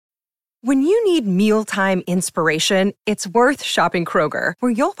When you need mealtime inspiration, it's worth shopping Kroger,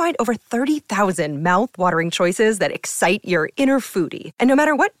 where you'll find over 30,000 mouth-watering choices that excite your inner foodie. And no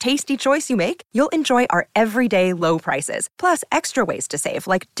matter what tasty choice you make, you'll enjoy our everyday low prices, plus extra ways to save,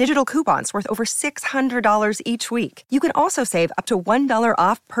 like digital coupons worth over $600 each week. You can also save up to $1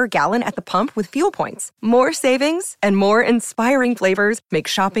 off per gallon at the pump with fuel points. More savings and more inspiring flavors make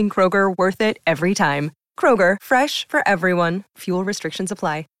shopping Kroger worth it every time. Kroger, fresh for everyone. Fuel restrictions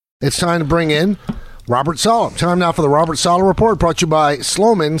apply. It's time to bring in Robert Saleh. Time now for the Robert Saleh Report, brought to you by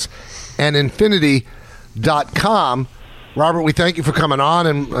Sloman's and Infinity.com. Robert, we thank you for coming on,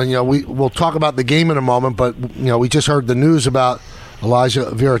 and we'll talk about the game in a moment, but we just heard the news about Elijah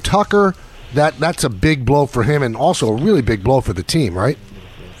Vera-Tucker. That's a big blow for him, and also a really big blow for the team, right?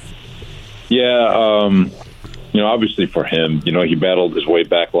 Yeah, obviously for him, he battled his way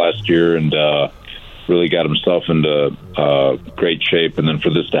back last year and really got himself into great shape, and then for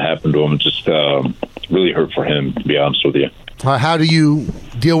this to happen to him, it just really hurt for him, to be honest with you. How do you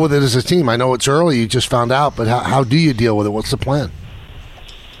deal with it as a team? I know it's early, you just found out, but how do you deal with it? What's the plan?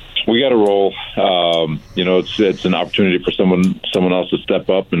 We got to roll. It's an opportunity for someone else to step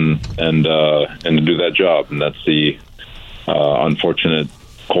up and to do that job, and that's the unfortunate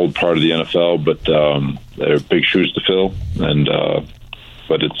cold part of the NFL. But they're big shoes to fill, and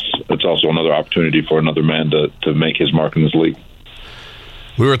but it's also another opportunity for another man to make his mark in this league.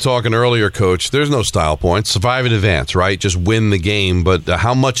 We were talking earlier, Coach, there's no style points. Survive in advance, right? Just win the game. But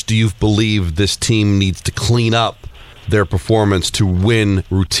how much do you believe this team needs to clean up their performance to win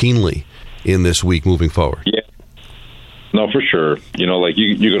routinely in this week moving forward? Yeah. No, for sure.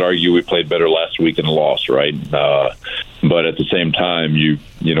 You could argue we played better last week and lost, right? But at the same time,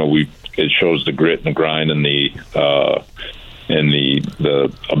 it shows the grit and the grind and the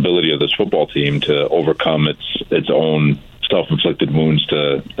ability of this football team to overcome its own self-inflicted wounds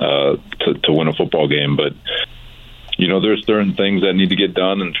to win a football game. But there's certain things that need to get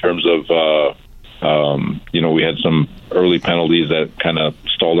done in terms of we had some early penalties that kind of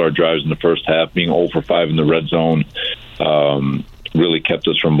stalled our drives in the first half. Being 0 for 5 in the red zone really kept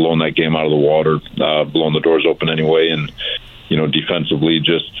us from blowing that game out of the water, blowing the doors open anyway, and defensively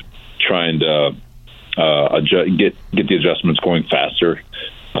just trying to get the adjustments going faster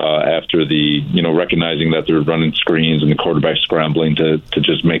after the recognizing that they're running screens and the quarterback scrambling to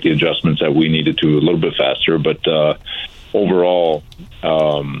just make the adjustments that we needed to a little bit faster. But overall,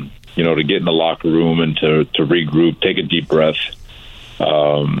 to get in the locker room and to regroup, take a deep breath.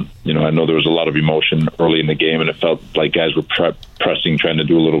 I know there was a lot of emotion early in the game, and it felt like guys were pressing, trying to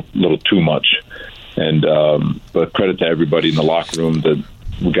do a little too much. And but credit to everybody in the locker room that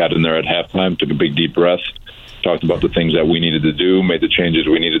we got in there at halftime, took a big deep breath, talked about the things that we needed to do, made the changes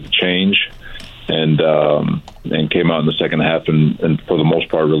we needed to change, and came out in the second half and for the most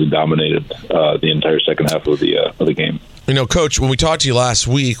part really dominated the entire second half of the game. Coach, when we talked to you last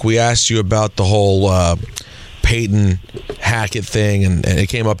week, we asked you about the whole Peyton Hackett thing, and it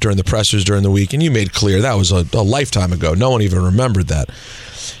came up during the pressers during the week, and you made clear that was a lifetime ago. No one even remembered that.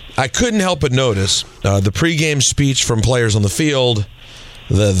 I couldn't help but notice the pregame speech from players on the field,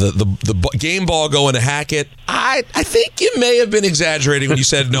 the game ball going to Hackett. I think you may have been exaggerating when you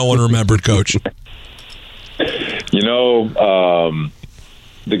said no one remembered, Coach.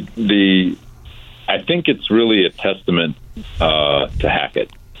 I think it's really a testament to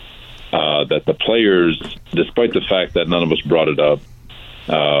Hackett that the players, despite the fact that none of us brought it up,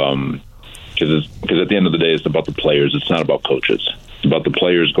 because at the end of the day, it's about the players. It's not about coaches. It's about the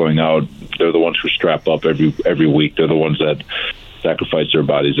players going out. They're the ones who strap up every week. They're the ones that sacrifice their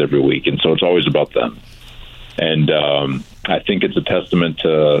bodies every week, and so it's always about them. And I think it's a testament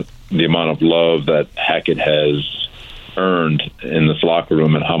to the amount of love that Hackett has earned in this locker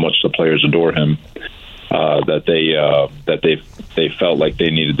room and how much the players adore him. That they felt like they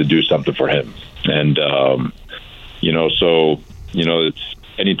needed to do something for him, and it's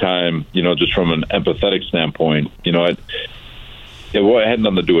anytime just from an empathetic standpoint, it had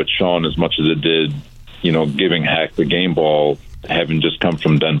nothing to do with Sean as much as it did, giving Hack the game ball, having just come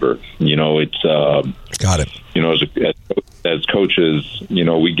from Denver. It's got it. As coaches,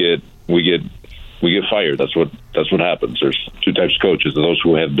 we get fired. That's what happens. There's two types of coaches: those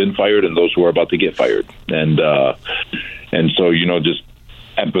who have been fired and those who are about to get fired. And so just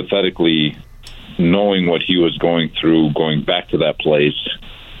empathetically knowing what he was going through, going back to that place,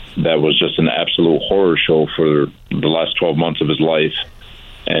 that was just an absolute horror show for the last 12 months of his life.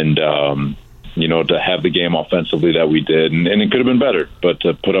 And to have the game offensively that we did, and it could have been better, but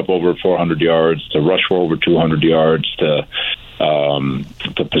to put up over 400 yards, to rush for over 200 yards, to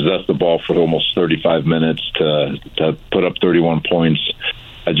possess the ball for almost 35 minutes, to put up 31 points,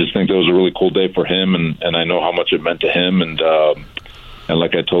 I just think that was a really cool day for him, and I know how much it meant to him. And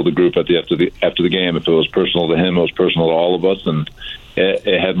like I told the group after the game, if it was personal to him, it was personal to all of us, and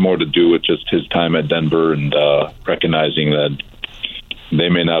it had more to do with just his time at Denver and recognizing that they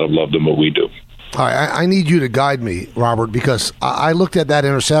may not have loved him, but we do. All right, I need you to guide me, Robert, because I looked at that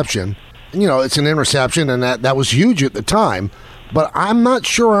interception. It's an interception, and that was huge at the time. But I'm not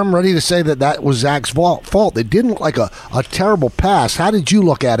sure I'm ready to say that was Zach's fault. It didn't look like a terrible pass. How did you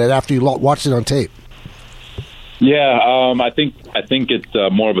look at it after you watched it on tape? Yeah, I think it's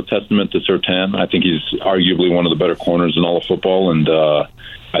more of a testament to Surtain. I think he's arguably one of the better corners in all of football, and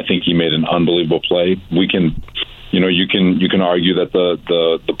I think he made an unbelievable play. You can argue that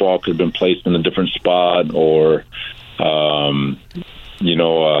the ball could have been placed in a different spot, or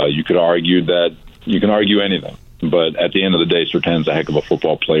you could argue that you can argue anything. But at the end of the day, Surtain's a heck of a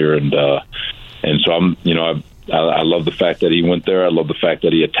football player, and so I love the fact that he went there. I love the fact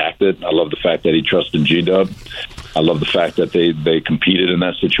that he attacked it. I love the fact that he trusted G-Dub. I love the fact that they competed in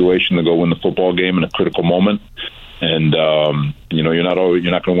that situation to go win the football game in a critical moment. And you're not going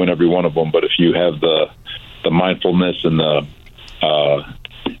to win every one of them, but if you have the mindfulness and the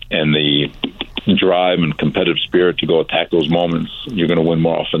drive and competitive spirit to go attack those moments, you're going to win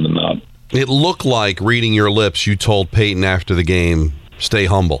more often than not. It looked like, reading your lips, you told Peyton after the game, stay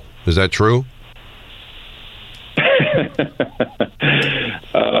humble. Is that true?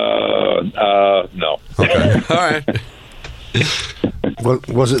 No. Okay. All right.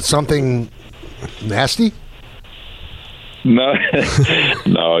 Was it something nasty? No.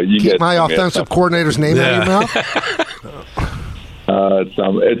 No. You Keep my offensive coordinator's name out of your mouth?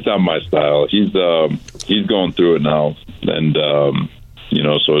 It's not my style. He's going through it now, and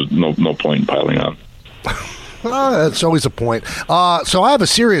so no point in piling on. That's always a point. So I have a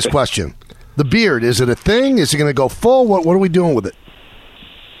serious question. The beard, is it a thing? Is it going to go full? What are we doing with it?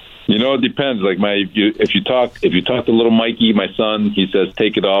 It depends. Like if you talk to little Mikey, my son, he says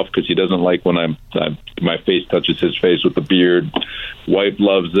take it off because he doesn't like when my face touches his face with the beard. Wife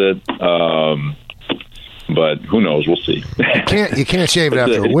loves it. But who knows? We'll see. You can't shave it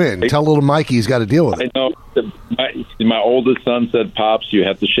after a win. Tell little Mikey he's got to deal with it. I know. My oldest son said, "Pops, you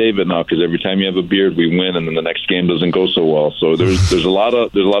have to shave it now because every time you have a beard, we win, and then the next game doesn't go so well." So there's a lot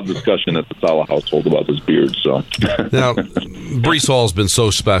of discussion at the Saleh household about this beard. So now, Breece Hall's been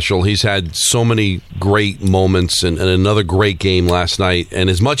so special. He's had so many great moments, and another great game last night. And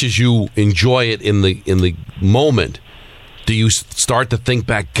as much as you enjoy it in the moment, do you start to think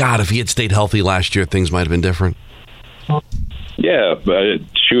back, God, if he had stayed healthy last year, things might have been different? Yeah, but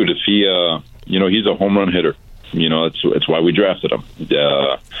shoot, if he, he's a home run hitter. It's why we drafted him.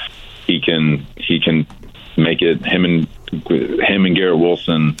 He can make it. Him and Garrett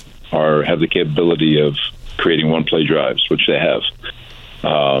Wilson have the capability of creating one-play drives, which they have.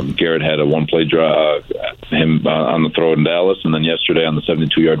 Garrett had a one-play drive, him on the throw in Dallas, and then yesterday on the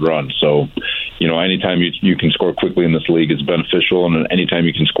 72-yard run. So, anytime you can score quickly in this league, it's beneficial, and anytime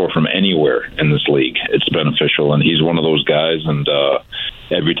you can score from anywhere in this league, it's beneficial. And he's one of those guys, and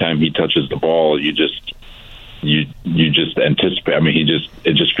every time he touches the ball, you just anticipate. I mean,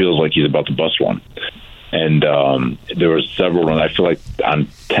 it just feels like he's about to bust one. And there were several runs. I feel like on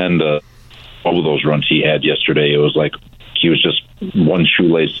 10 to 12 of those runs he had yesterday, it was like he was just one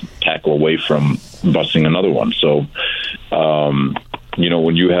shoelace tackle away from busting another one. So,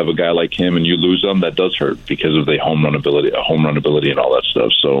 when you have a guy like him and you lose him, that does hurt because of the home run ability and all that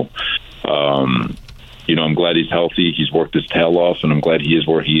stuff. So, I'm glad he's healthy. He's worked his tail off, and I'm glad he is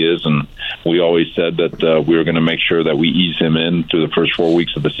where he is. And we always said that we were going to make sure that we ease him in through the first 4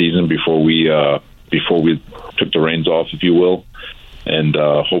 weeks of the season before we took the reins off, if you will. And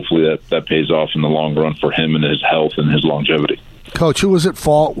hopefully that pays off in the long run for him and his health and his longevity. Coach, who was at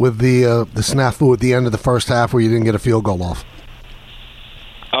fault with the snafu at the end of the first half where you didn't get a field goal off?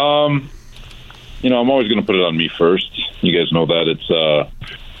 I'm always going to put it on me first. You guys know that it's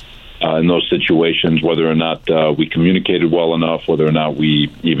in those situations, whether or not we communicated well enough, whether or not we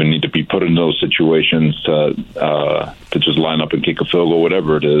even need to be put in those situations to just line up and kick a field goal,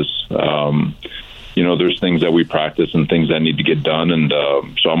 whatever it is. There's things that we practice and things that need to get done, and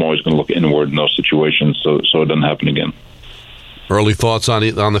so I'm always going to look inward in those situations so it doesn't happen again. Early thoughts on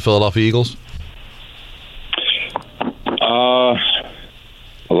the Philadelphia Eagles? A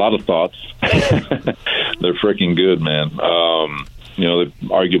lot of thoughts. They're freaking good, man. They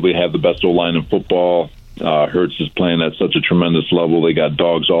arguably have the best O-line in football. Hurts is playing at such a tremendous level. They got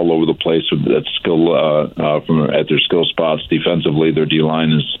dogs all over the place at their skill spots. Defensively, their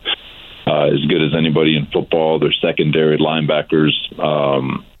D-line is as good as anybody in football. Their secondary linebackers,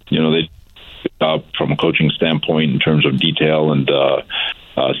 they from a coaching standpoint in terms of detail and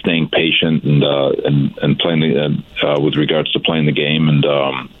patient and playing with regards to playing the game. And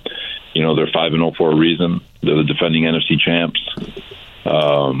they're 5-0 for a reason. They're the defending NFC champs.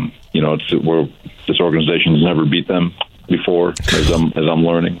 This organization has never beat them before, as I'm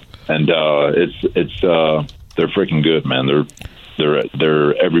learning, and they're freaking good, man.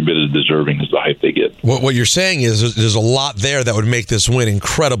 They're every bit as deserving as the hype they get. What you're saying is there's a lot there that would make this win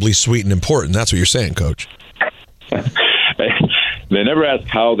incredibly sweet and important. That's what you're saying, Coach. They never ask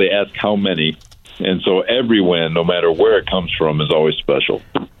how, they ask how many. And so every win, no matter where it comes from, is always special.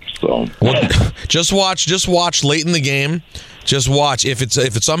 So just watch late in the game. Just watch. If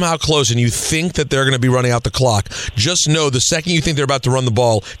it's somehow close and you think that they're going to be running out the clock, just know the second you think they're about to run the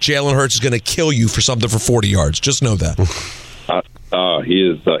ball, Jalen Hurts is going to kill you for something for 40 yards. Just know that. He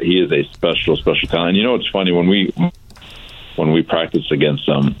is a special talent. And it's funny, when we practice against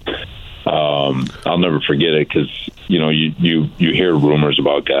them, I'll never forget it, because you hear rumors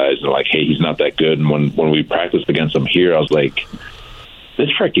about guys and they're like, hey, he's not that good. And when we practiced against him here, I was like, this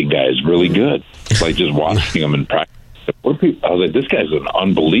freaking guy is really good. Like, just watching him in practice, I was like, this guy's an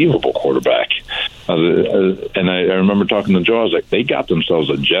unbelievable quarterback. And I remember talking to Joe. I was like, they got themselves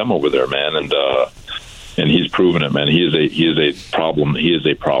a gem over there, man. And he's proven it, man. He is a problem. He is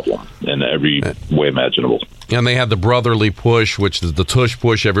a problem in every way imaginable. And they had the brotherly push, which is the tush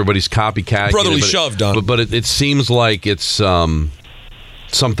push. Everybody's copycat. Brotherly shove done. But it seems like it's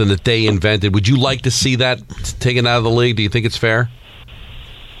something that they invented. Would you like to see that taken out of the league? Do you think it's fair?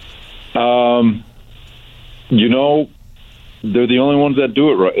 They're the only ones that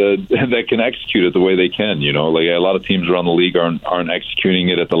do it right, that can execute it the way they can. Like, a lot of teams around the league aren't executing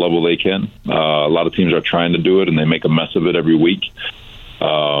it at the level they can. A lot of teams are trying to do it, and they make a mess of it every week.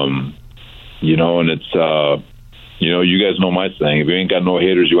 And it's you guys know my saying: if you ain't got no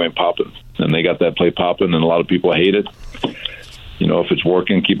haters, you ain't popping. And they got that play popping, and a lot of people hate it. If it's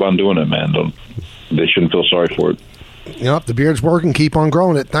working, keep on doing it, man. They shouldn't feel sorry for it. Yep, the beard's working. Keep on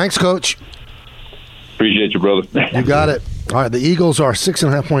growing it. Thanks, Coach. Appreciate you, brother. You got it. All right, the Eagles are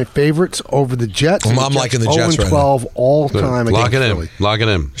 6.5-point favorites over the Jets. I'm liking the Jets right now. 0-12 all time against Philly. Lock it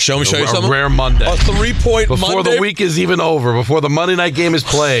in. Show you something. A rare Monday. A 3-point Monday. Before the week is even over, before the Monday night game is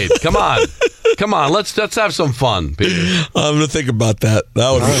played. Come on. Let's have some fun, Peter. I'm going to think about that.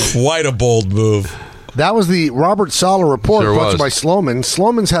 That would be quite a bold move. That was the Robert Saleh report brought to you by Sloman's.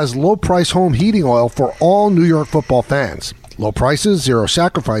 Sloman's has low-price home heating oil for all New York football fans. Low prices, zero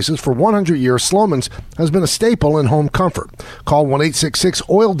sacrifices. For 100 years, Sloman's has been a staple in home comfort. Call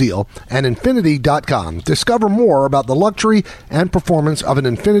 1-866-OIL-DEAL and Infinity.com. Discover more about the luxury and performance of an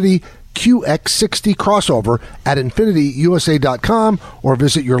Infinity QX60 crossover at InfinityUSA.com or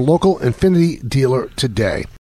visit your local Infinity dealer today.